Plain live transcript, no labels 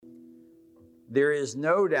there is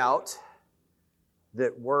no doubt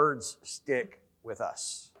that words stick with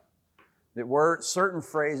us. That certain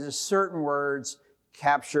phrases, certain words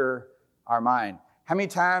capture our mind. How many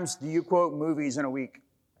times do you quote movies in a week?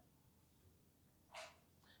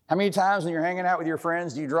 How many times when you're hanging out with your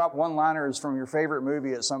friends do you drop one-liners from your favorite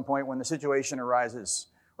movie at some point when the situation arises,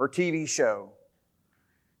 or TV show?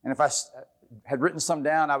 And if I had written some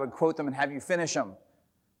down, I would quote them and have you finish them.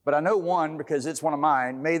 But I know one because it's one of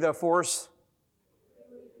mine. May the force.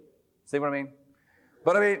 See what I mean?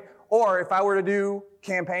 But I mean, or if I were to do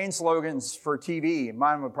campaign slogans for TV,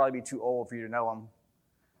 mine would probably be too old for you to know them.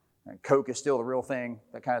 And Coke is still the real thing,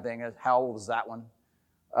 that kind of thing. How old is that one?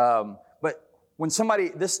 But when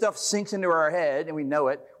this stuff sinks into our head and we know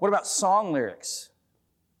it, what about song lyrics?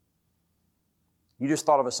 You just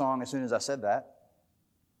thought of a song as soon as I said that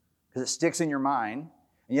because it sticks in your mind.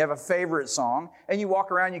 And you have a favorite song, and you walk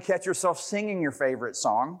around, you catch yourself singing your favorite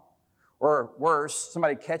song. Or worse,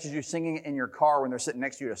 somebody catches you singing it in your car when they're sitting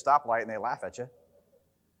next to you at a stoplight and they laugh at you.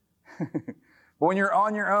 But when you're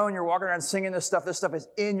on your own, you're walking around singing this stuff is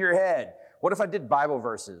in your head. What if I did Bible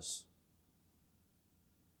verses?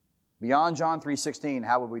 Beyond John 3:16,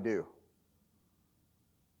 how would we do?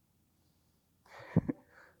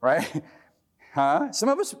 Right? Huh? Some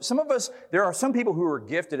of us, there are some people who are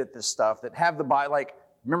gifted at this stuff that have the Bible, like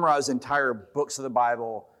memorize entire books of the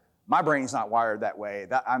Bible. My brain's not wired that way.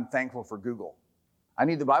 I'm thankful for Google. I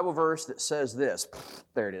need the Bible verse that says this.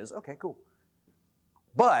 There it is. Okay, cool.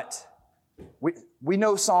 But we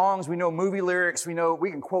know songs, we know movie lyrics, we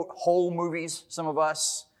can quote whole movies, some of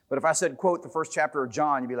us. But if I said quote the first chapter of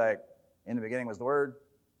John, you'd be like, in the beginning was the Word.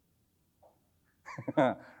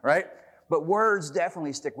 Right? But words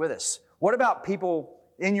definitely stick with us. What about people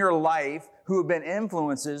in your life who have been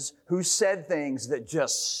influences, who said things that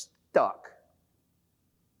just stuck?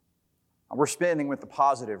 We're spending with the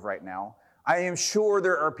positive right now. I am sure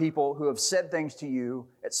there are people who have said things to you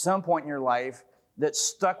at some point in your life that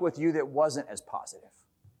stuck with you that wasn't as positive.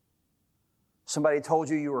 Somebody told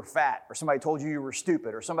you you were fat, or somebody told you you were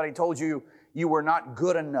stupid, or somebody told you you were not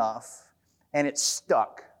good enough, and it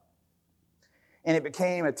stuck. And it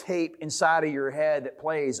became a tape inside of your head that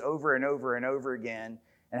plays over and over and over again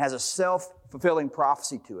and has a self-fulfilling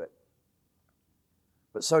prophecy to it.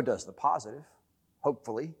 But so does the positive,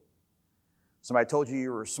 hopefully. Somebody told you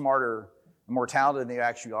you were smarter and more talented than you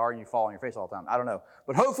actually are, and you fall on your face all the time. I don't know.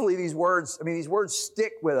 But hopefully these words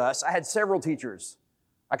stick with us. I had several teachers.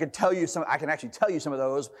 I can actually tell you some of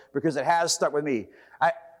those because it has stuck with me.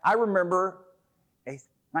 I remember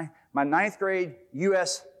my ninth grade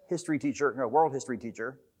U.S. world history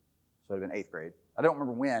teacher, so it would have been eighth grade. I don't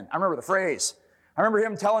remember when. I remember the phrase. I remember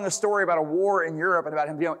him telling a story about a war in Europe and about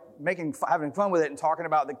him having fun with it and talking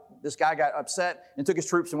about this guy got upset and took his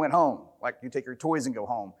troops and went home. Like you take your toys and go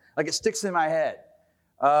home. Like it sticks in my head.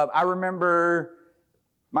 I remember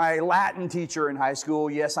my Latin teacher in high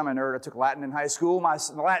school. Yes, I'm a nerd. I took Latin in high school. My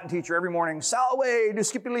Latin teacher every morning, Salve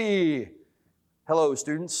discipuli. Hello,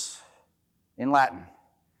 students, in Latin.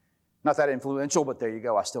 Not that influential, but there you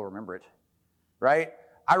go. I still remember it, right?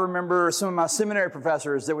 I remember some of my seminary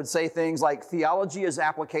professors that would say things like, theology is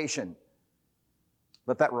application.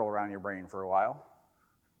 Let that roll around in your brain for a while.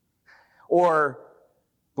 Or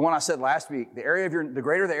the one I said last week, the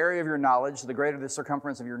greater the area of your knowledge, the greater the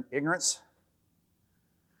circumference of your ignorance.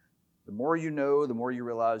 The more you know, the more you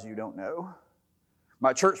realize you don't know.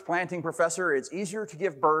 My church planting professor, it's easier to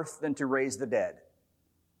give birth than to raise the dead.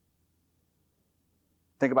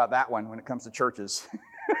 Think about that one when it comes to churches.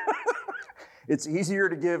 It's easier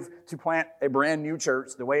to plant a brand new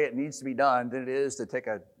church the way it needs to be done than it is to take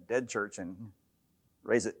a dead church and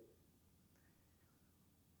raise it.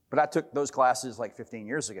 But I took those classes like 15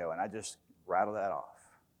 years ago, and I just rattled that off.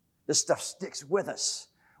 This stuff sticks with us.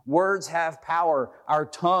 Words have power. Our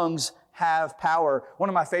tongues have power. One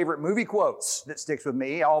of my favorite movie quotes that sticks with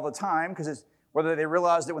me all the time, because whether they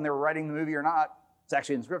realized it when they were writing the movie or not, it's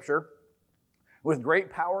actually in Scripture. With great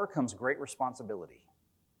power comes great responsibility.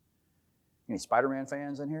 Any Spider-Man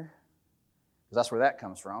fans in here? Because that's where that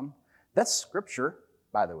comes from. That's Scripture,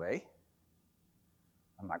 by the way.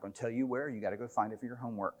 I'm not going to tell you where. You got to go find it for your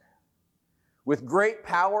homework. With great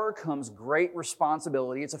power comes great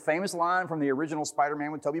responsibility. It's a famous line from the original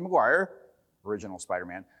Spider-Man with Tobey Maguire. Original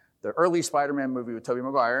Spider-Man. The early Spider-Man movie with Tobey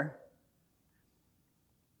Maguire.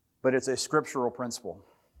 But it's a scriptural principle.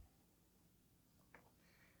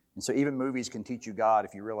 And so even movies can teach you God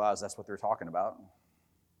if you realize that's what they're talking about.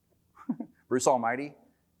 Bruce Almighty?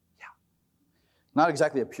 Yeah. Not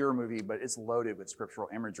exactly a pure movie, but it's loaded with scriptural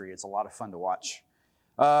imagery. It's a lot of fun to watch.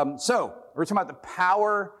 So, we're talking about the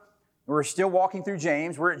power. We're still walking through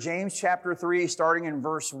James. We're at James chapter 3, starting in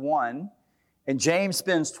verse 1. And James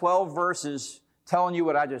spends 12 verses telling you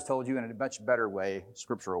what I just told you in a much better way,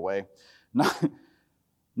 scriptural way.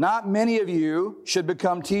 Not many of you should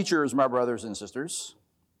become teachers, my brothers and sisters,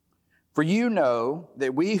 for you know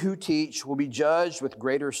that we who teach will be judged with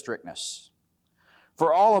greater strictness.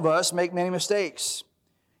 For all of us make many mistakes.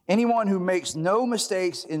 Anyone who makes no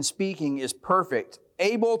mistakes in speaking is perfect,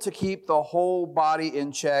 able to keep the whole body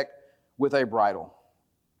in check with a bridle.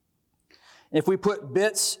 If we put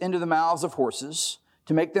bits into the mouths of horses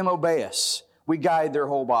to make them obey us, we guide their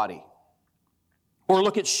whole body. Or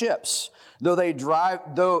look at ships. Though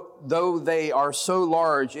they are so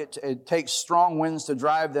large, it takes strong winds to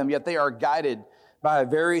drive them, yet they are guided by a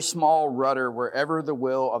very small rudder wherever the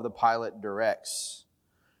will of the pilot directs.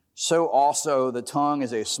 So also the tongue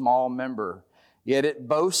is a small member, yet it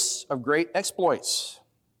boasts of great exploits.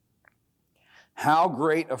 How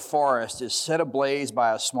great a forest is set ablaze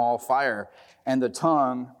by a small fire, and the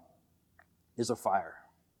tongue is a fire.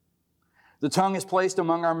 The tongue is placed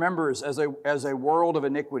among our members as a world of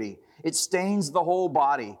iniquity. It stains the whole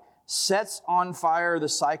body, sets on fire the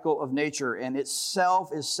cycle of nature, and itself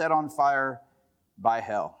is set on fire by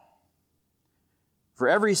hell. For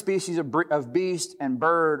every species of beast and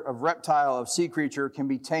bird, of reptile, of sea creature can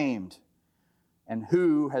be tamed, and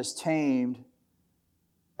who has tamed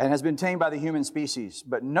and has been tamed by the human species.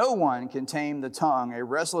 But no one can tame the tongue, a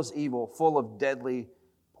restless evil full of deadly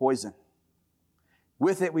poison.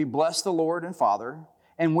 With it we bless the Lord and Father,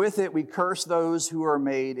 and with it we curse those who are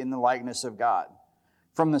made in the likeness of God.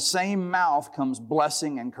 From the same mouth comes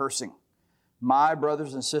blessing and cursing. My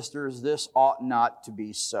brothers and sisters, this ought not to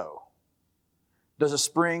be so. Does a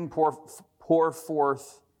spring pour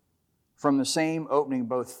forth from the same opening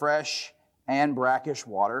both fresh and brackish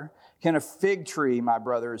water? Can a fig tree, my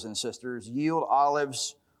brothers and sisters, yield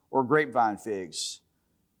olives or grapevine figs?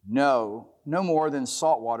 No, no more than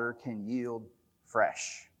salt water can yield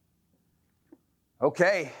fresh.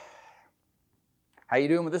 Okay. How you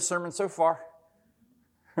doing with this sermon so far?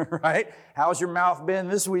 Right? How's your mouth been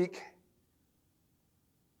this week?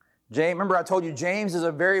 James, remember I told you James is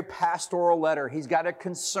a very pastoral letter. He's got a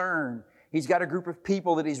concern. He's got a group of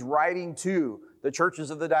people that he's writing to, the churches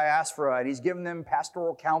of the diaspora, and he's giving them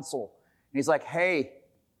pastoral counsel. And he's like, hey,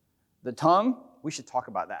 the tongue, we should talk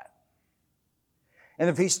about that. And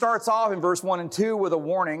if he starts off in verse 1 and 2 with a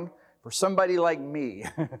warning for somebody like me,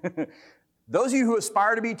 those of you who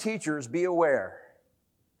aspire to be teachers, be aware,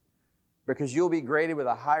 because you'll be graded with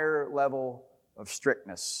a higher level of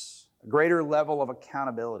strictness, a greater level of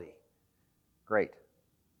accountability. Great.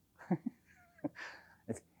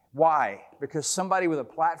 Why? Because somebody with a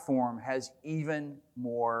platform has even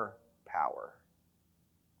more power.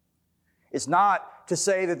 It's not to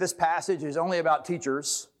say that this passage is only about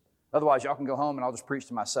teachers. Otherwise, y'all can go home and I'll just preach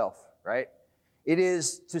to myself, right? It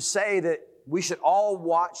is to say that we should all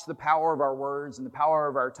watch the power of our words and the power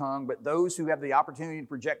of our tongue, but those who have the opportunity to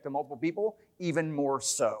project to multiple people, even more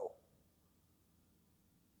so.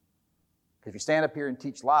 Because if you stand up here and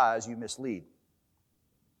teach lies, you mislead.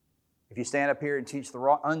 If you stand up here and teach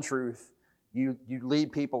the untruth, you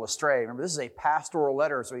lead people astray. Remember, this is a pastoral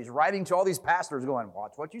letter, so he's writing to all these pastors going,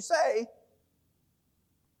 watch what you say,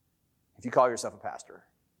 if you call yourself a pastor.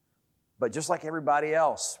 But just like everybody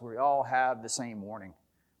else, we all have the same warning.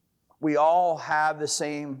 We all have the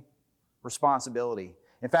same responsibility.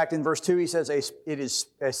 In fact, in verse 2, he says, it is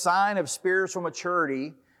a sign of spiritual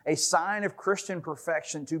maturity, a sign of Christian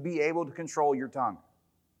perfection to be able to control your tongue.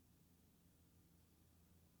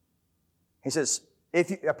 He says,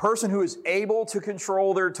 a person who is able to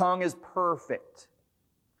control their tongue is perfect.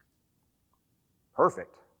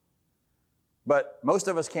 Perfect. But most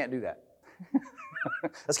of us can't do that.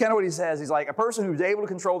 That's kind of what he says. He's like, a person who's able to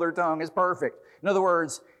control their tongue is perfect. In other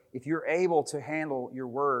words, if you're able to handle your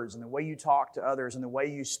words and the way you talk to others and the way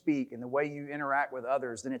you speak and the way you interact with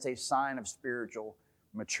others, then it's a sign of spiritual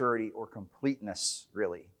maturity or completeness,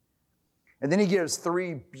 really. And then he gives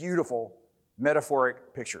 3 beautiful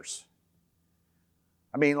metaphoric pictures.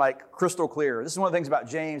 I mean, like crystal clear. This is one of the things about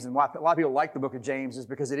James, and why a lot of people like the book of James, is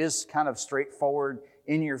because it is kind of straightforward,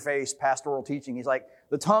 in-your-face pastoral teaching. He's like,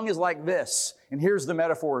 the tongue is like this, and here's the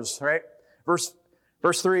metaphors, right? Verse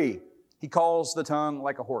 3, he calls the tongue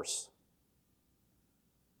like a horse.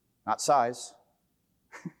 Not size,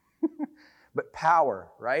 but power,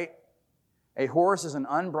 right? A horse is an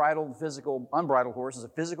unbridled horse is a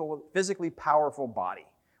physically powerful body.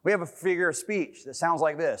 We have a figure of speech that sounds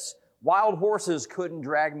like this. Wild horses couldn't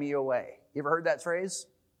drag me away. You ever heard that phrase?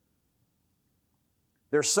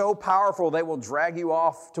 They're so powerful they will drag you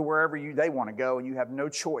off to wherever they want to go and you have no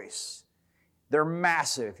choice. They're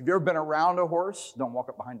massive. If you've ever been around a horse, don't walk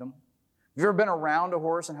up behind them. Have you ever been around a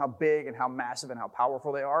horse and how big and how massive and how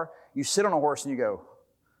powerful they are? You sit on a horse and you go,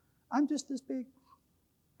 I'm just this big.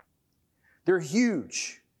 They're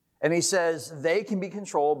huge. And he says they can be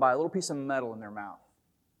controlled by a little piece of metal in their mouth,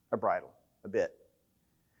 a bridle, a bit.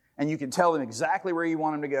 And you can tell them exactly where you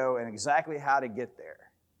want them to go and exactly how to get there.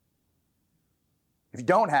 If you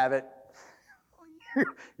don't have it,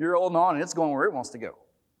 you're holding on and it's going where it wants to go.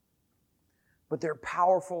 But they're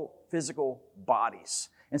powerful physical bodies.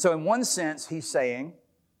 And so in one sense, he's saying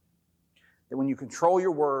that when you control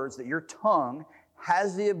your words, that your tongue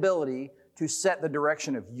has the ability to set the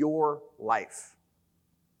direction of your life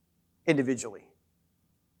individually.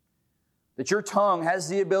 That your tongue has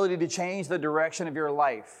the ability to change the direction of your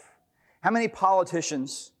life. How many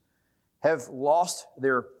politicians have lost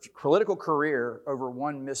their political career over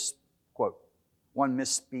one misquote, one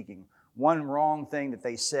misspeaking, one wrong thing that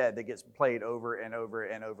they said that gets played over and over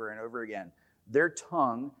and over and over again? Their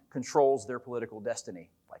tongue controls their political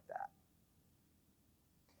destiny like that.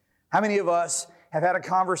 How many of us have had a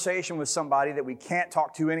conversation with somebody that we can't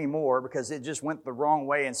talk to anymore because it just went the wrong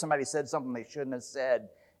way and somebody said something they shouldn't have said,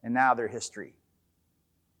 and now they're history?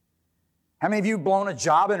 How many of you have blown a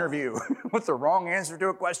job interview with the wrong answer to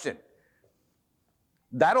a question?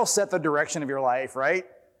 That'll set the direction of your life, right?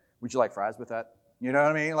 Would you like fries with that? You know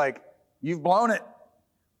what I mean? Like, you've blown it.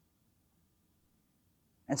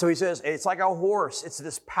 And so he says, it's like a horse. It's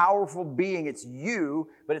this powerful being. It's you,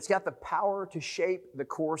 but it's got the power to shape the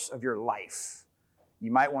course of your life.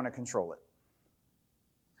 You might want to control it.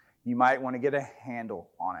 You might want to get a handle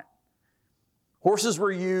on it. Horses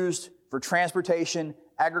were used for transportation,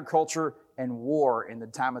 agriculture, and war in the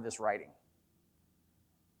time of this writing.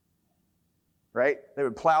 Right? They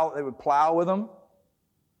would plow with them.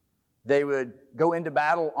 They would go into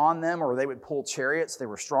battle on them, or they would pull chariots. They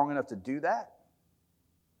were strong enough to do that.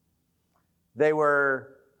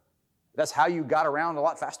 That's how you got around a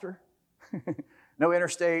lot faster. No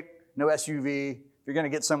interstate, no SUV. If you're going to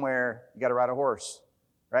get somewhere, you got to ride a horse,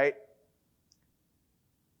 right?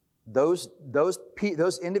 Those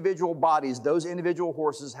individual bodies, those individual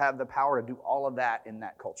horses have the power to do all of that in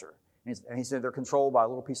that culture. And he said they're controlled by a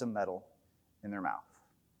little piece of metal in their mouth.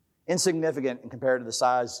 Insignificant compared to the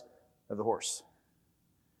size of the horse.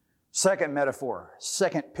 Second metaphor,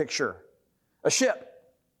 second picture, a ship.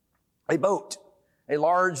 A boat, a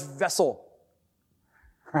large vessel,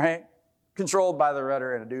 right? Controlled by the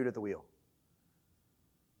rudder and a dude at the wheel.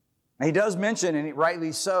 And he does mention, and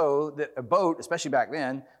rightly so, that a boat, especially back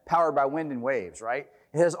then, powered by wind and waves, right?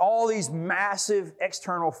 It has all these massive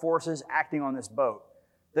external forces acting on this boat.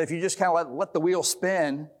 That if you just kind of let the wheel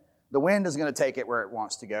spin, the wind is going to take it where it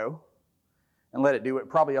wants to go and let it do it,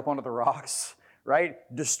 probably up onto the rocks, right?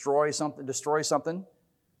 Destroy something.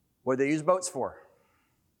 What do they use boats for?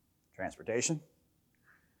 Transportation,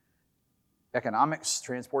 economics,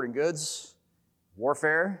 transporting goods,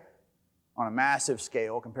 warfare on a massive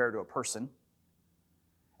scale compared to a person.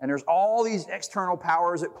 And there's all these external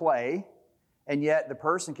powers at play, and yet the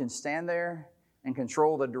person can stand there and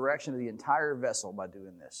control the direction of the entire vessel by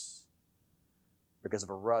doing this because of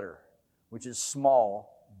a rudder, which is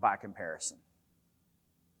small by comparison.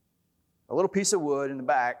 A little piece of wood in the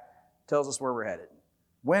back tells us where we're headed.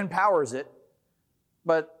 Wind powers it,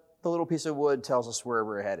 but the little piece of wood tells us where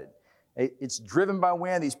we're headed. It's driven by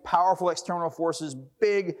wind, these powerful external forces,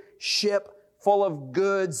 big ship full of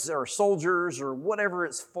goods or soldiers or whatever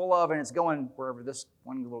it's full of, and it's going wherever this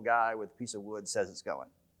one little guy with a piece of wood says it's going.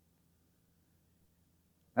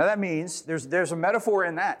 Now that means there's a metaphor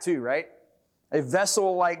in that too, right? A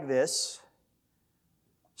vessel like this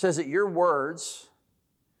says that your words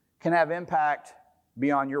can have impact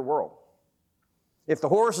beyond your world. If the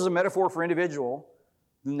horse is a metaphor for individual,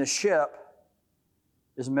 then the ship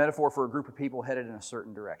is a metaphor for a group of people headed in a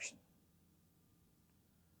certain direction.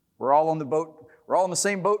 We're all on the boat. We're all in the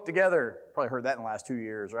same boat together. Probably heard that in the last 2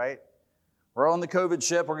 years, right? We're all on the COVID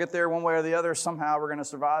ship. We'll get there one way or the other. Somehow we're going to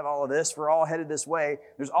survive all of this. We're all headed this way.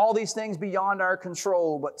 There's all these things beyond our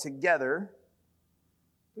control, but together,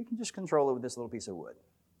 we can just control it with this little piece of wood.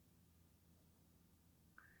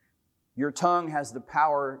 Your tongue has the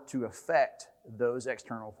power to affect those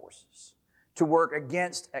external forces, to work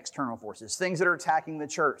against external forces, things that are attacking the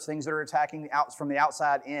church, things that are attacking from the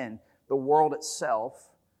outside in, the world itself.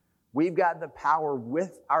 We've got the power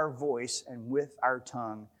with our voice and with our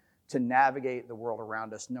tongue to navigate the world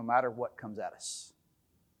around us no matter what comes at us.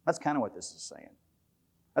 That's kind of what this is saying.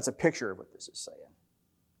 That's a picture of what this is saying.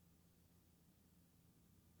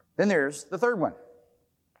 Then there's the third one.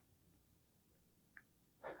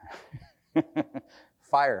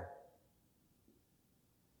 Fire.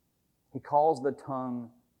 He calls the tongue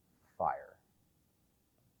fire.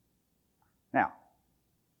 Now,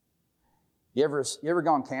 you ever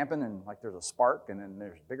gone camping and like there's a spark and then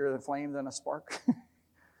there's bigger than flame than a spark?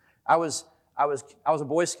 I was a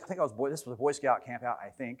Boy Scout. This was a Boy Scout camp out, I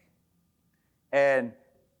think. And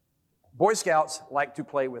Boy Scouts like to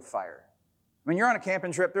play with fire. When you're on a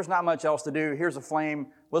camping trip, there's not much else to do. Here's a flame.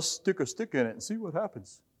 Let's stick a stick in it and see what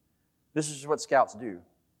happens. This is what Scouts do.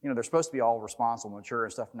 You know, they're supposed to be all responsible, mature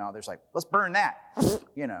and stuff. No, they're just like, let's burn that.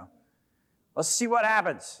 You know, let's see what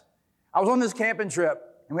happens. I was on this camping trip,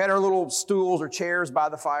 and we had our little stools or chairs by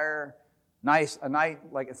the fire. Nice, a night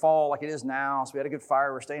like it fall like it is now. So we had a good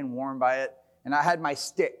fire. We're staying warm by it. And I had my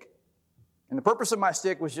stick. And the purpose of my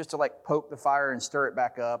stick was just to like poke the fire and stir it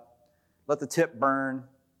back up. Let the tip burn.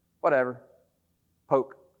 Whatever.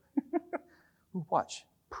 Poke. Watch.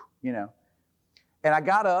 You know. And I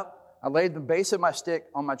got up. I laid the base of my stick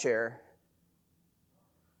on my chair.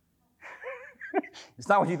 It's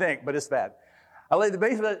not what you think, but it's bad. I laid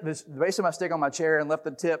the base of my stick on my chair and left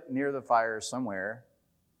the tip near the fire somewhere.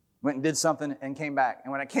 Went and did something and came back.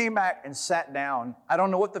 And when I came back and sat down, I don't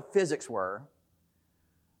know what the physics were,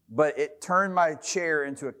 but it turned my chair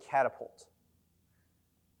into a catapult.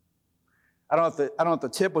 I don't know if the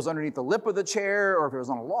tip was underneath the lip of the chair or if it was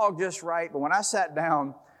on a log just right, but when I sat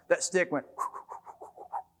down, that stick went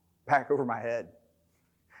back over my head.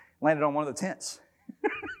 Landed on one of the tents.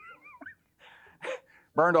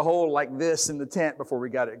 Burned a hole like this in the tent before we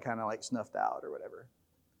got it kind of like snuffed out or whatever.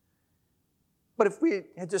 But if we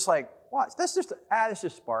had just like, watch, that's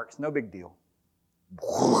just sparks, no big deal.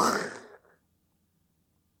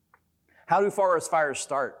 How do forest fires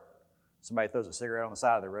start? Somebody throws a cigarette on the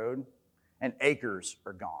side of the road, and acres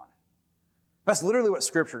are gone. That's literally what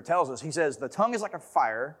Scripture tells us. He says, the tongue is like a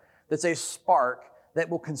fire that's a spark that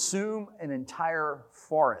will consume an entire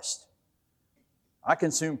forest. I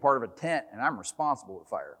consume part of a tent, and I'm responsible with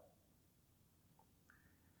fire.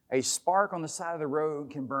 A spark on the side of the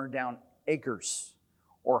road can burn down acres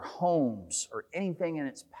or homes or anything in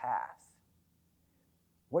its path.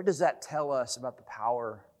 What does that tell us about the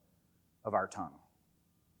power of our tongue,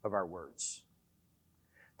 of our words?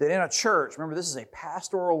 That in a church, remember this is a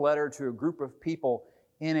pastoral letter to a group of people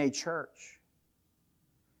in a church.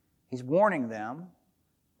 He's warning them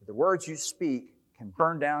that the words you speak can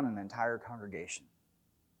burn down an entire congregation.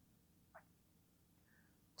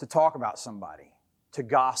 To talk about somebody, to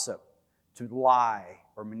gossip, to lie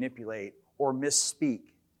or manipulate or misspeak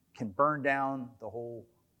can burn down the whole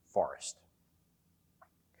forest.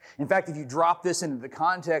 In fact, if you drop this into the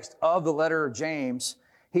context of the letter of James,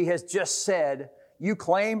 he has just said, you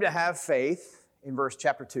claim to have faith in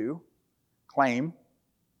chapter 2, claim.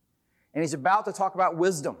 And he's about to talk about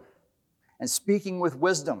wisdom and speaking with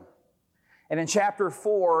wisdom. And in chapter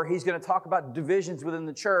 4, he's going to talk about divisions within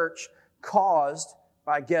the church caused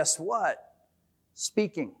by, guess what?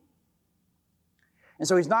 Speaking. And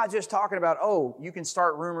so he's not just talking about, oh, you can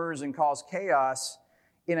start rumors and cause chaos.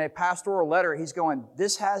 In a pastoral letter, he's going,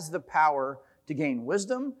 this has the power to gain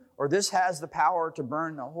wisdom, or this has the power to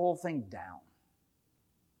burn the whole thing down.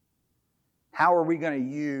 How are we going to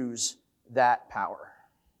use that power?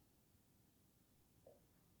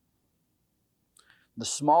 The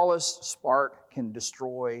smallest spark can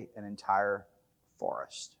destroy an entire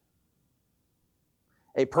forest.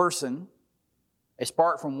 A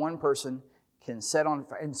spark from one person can set on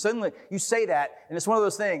fire. And suddenly, you say that, and it's one of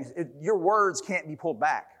those things, your words can't be pulled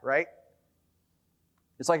back, right?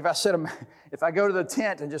 It's like if I go to the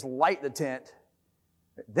tent and just light the tent,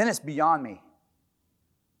 then it's beyond me,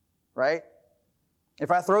 right?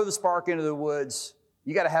 If I throw the spark into the woods,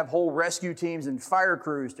 you got to have whole rescue teams and fire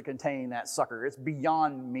crews to contain that sucker. It's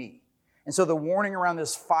beyond me. And so the warning around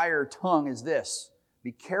this fire tongue is this: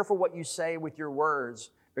 be careful what you say with your words,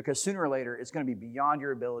 because sooner or later it's going to be beyond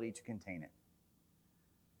your ability to contain it.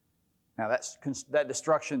 Now that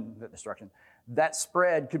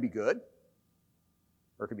spread could be good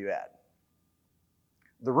or it could be bad.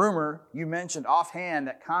 The rumor you mentioned offhand,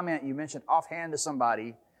 that comment you mentioned offhand to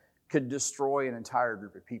somebody, could destroy an entire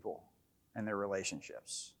group of people and their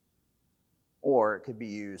relationships. Or it could be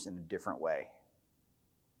used in a different way.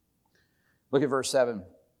 Look at verse 7.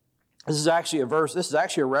 This is actually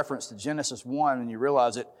a reference to Genesis 1, and you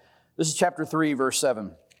realize it. This is chapter 3, verse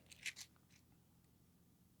 7.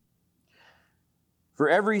 For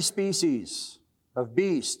every species of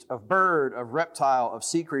beast, of bird, of reptile, of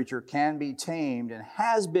sea creature can be tamed and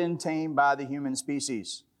has been tamed by the human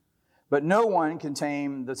species. But no one can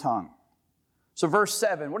tame the tongue. So verse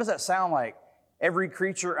 7, what does that sound like? Every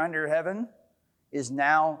creature under heaven is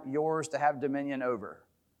now yours to have dominion over.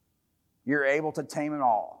 You're able to tame it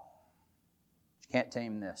all. You can't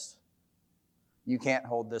tame this. You can't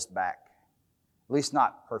hold this back. At least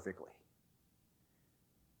not perfectly.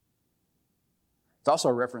 It's also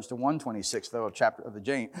a reference to 126, though, of the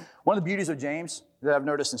James. One of the beauties of James that I've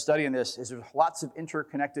noticed in studying this is there's lots of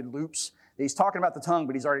interconnected loops. He's talking about the tongue,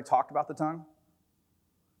 but he's already talked about the tongue.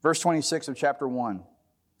 Verse 26 of chapter 1.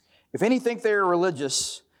 If any think they are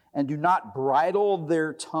religious and do not bridle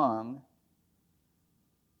their tongue,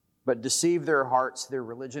 but deceive their hearts, their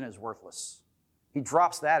religion is worthless. He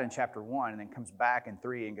drops that in chapter 1 and then comes back in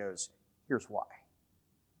 3 and goes, here's why.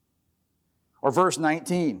 Or verse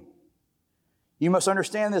 19. You must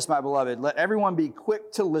understand this, my beloved. Let everyone be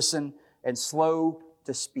quick to listen and slow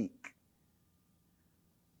to speak.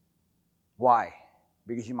 Why?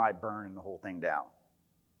 Because you might burn the whole thing down.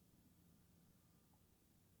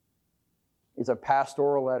 It's a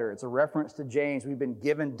pastoral letter. It's a reference to James. We've been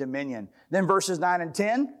given dominion. Then verses 9 and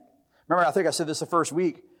 10. Remember, I think I said this the first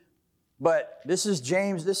week. But this is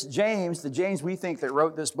James. This James, the James we think that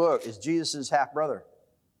wrote this book, is Jesus' half-brother.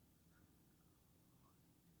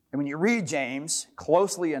 And when you read James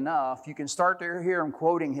closely enough, you can start to hear him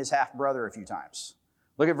quoting his half-brother a few times.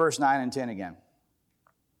 Look at verse 9 and 10 again.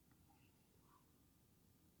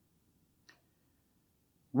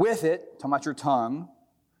 With it, talking about your tongue,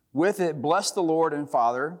 with it bless the Lord and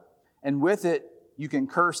Father, and with it you can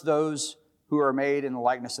curse those who are made in the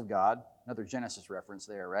likeness of God. Another Genesis reference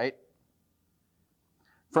there, right?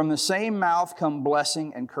 From the same mouth come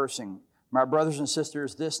blessing and cursing. My brothers and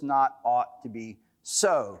sisters, this not ought to be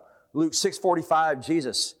so. Luke 6:45,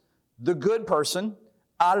 Jesus, the good person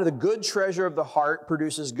out of the good treasure of the heart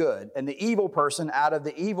produces good, and the evil person out of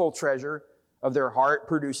the evil treasure of their heart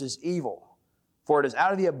produces evil. For it is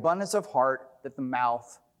out of the abundance of heart that the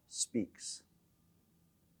mouth speaks.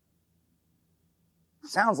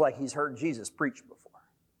 Sounds like he's heard Jesus preach before.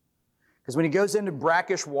 Because when he goes into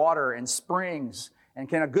brackish water and springs, and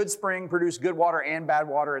can a good spring produce good water and bad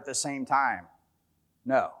water at the same time?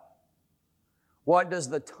 No. What does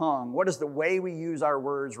the tongue, what does the way we use our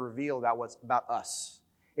words reveal about what's about us?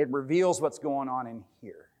 It reveals what's going on in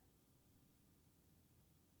here.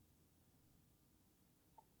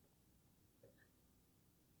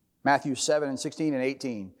 Matthew 7 and 16 and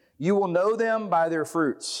 18. You will know them by their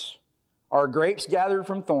fruits. Are grapes gathered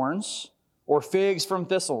from thorns, or figs from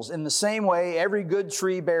thistles? In the same way, every good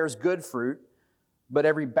tree bears good fruit, but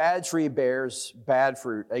every bad tree bears bad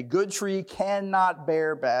fruit. A good tree cannot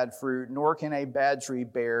bear bad fruit, nor can a bad tree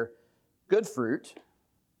bear good fruit.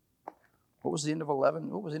 What was the end of 11?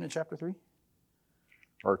 What was the end of chapter 3?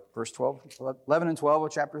 Or verse 12? 11 and 12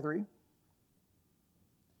 of chapter 3?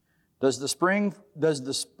 Does the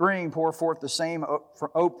spring pour forth the same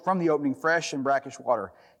from the opening fresh and brackish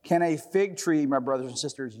water? Can a fig tree, my brothers and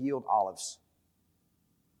sisters, yield olives?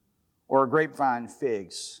 Or a grapevine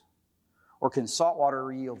figs? Or can salt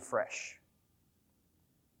water yield fresh?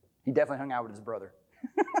 He definitely hung out with his brother,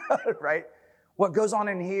 right? What goes on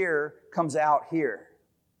in here comes out here.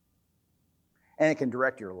 And it can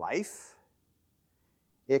direct your life.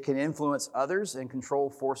 It can influence others and control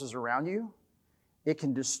forces around you. It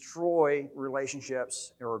can destroy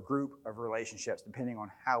relationships or a group of relationships depending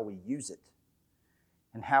on how we use it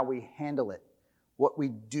and how we handle it, what we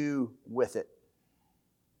do with it.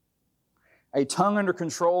 A tongue under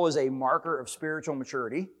control is a marker of spiritual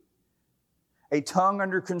maturity. A tongue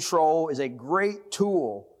under control is a great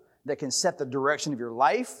tool that can set the direction of your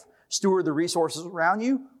life, steward the resources around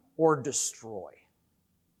you, or destroy.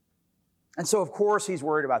 And so, of course, he's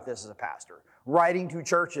worried about this as a pastor. Writing to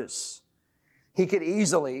churches, he could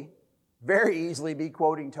easily, very easily be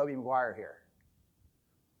quoting Tobey Maguire here.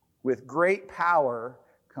 With great power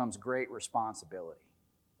comes great responsibility.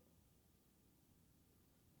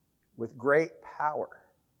 With great power,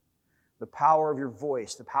 the power of your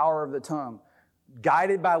voice, the power of the tongue,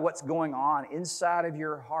 guided by what's going on inside of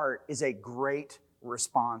your heart, is a great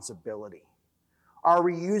responsibility. Are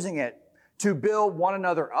we using it to build one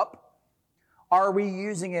another up? Are we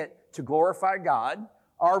using it to glorify God?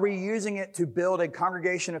 Are we using it to build a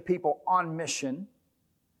congregation of people on mission?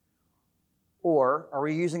 Or are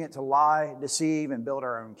we using it to lie, deceive, and build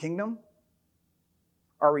our own kingdom?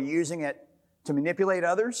 Are we using it to manipulate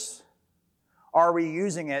others? Are we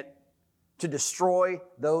using it to destroy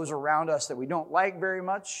those around us that we don't like very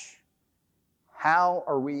much? How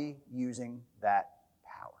are we using that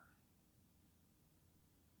power?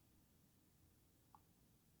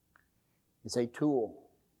 It's a tool.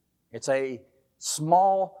 It's a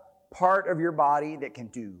small part of your body that can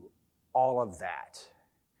do all of that.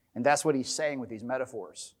 And that's what he's saying with these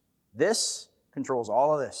metaphors. This controls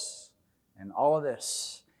all of this, and all of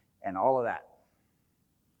this, and all of that.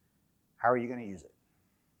 How are you going to use it?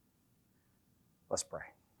 Let's pray.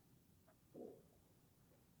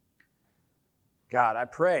 God, I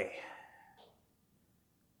pray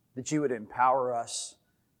that you would empower us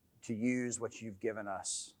to use what you've given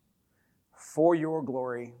us for your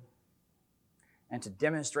glory and to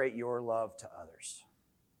demonstrate your love to others.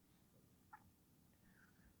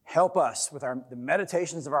 Help us with the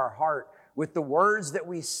meditations of our heart, with the words that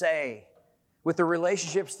we say, with the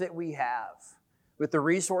relationships that we have, with the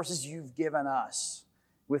resources you've given us,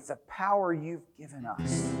 with the power you've given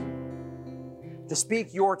us to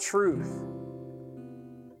speak your truth,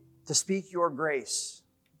 to speak your grace,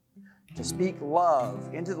 to speak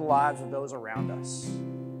love into the lives of those around us.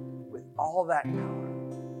 With all that power,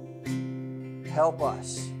 help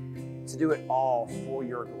us to do it all for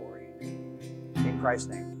your glory. In Christ's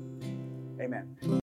name, amen.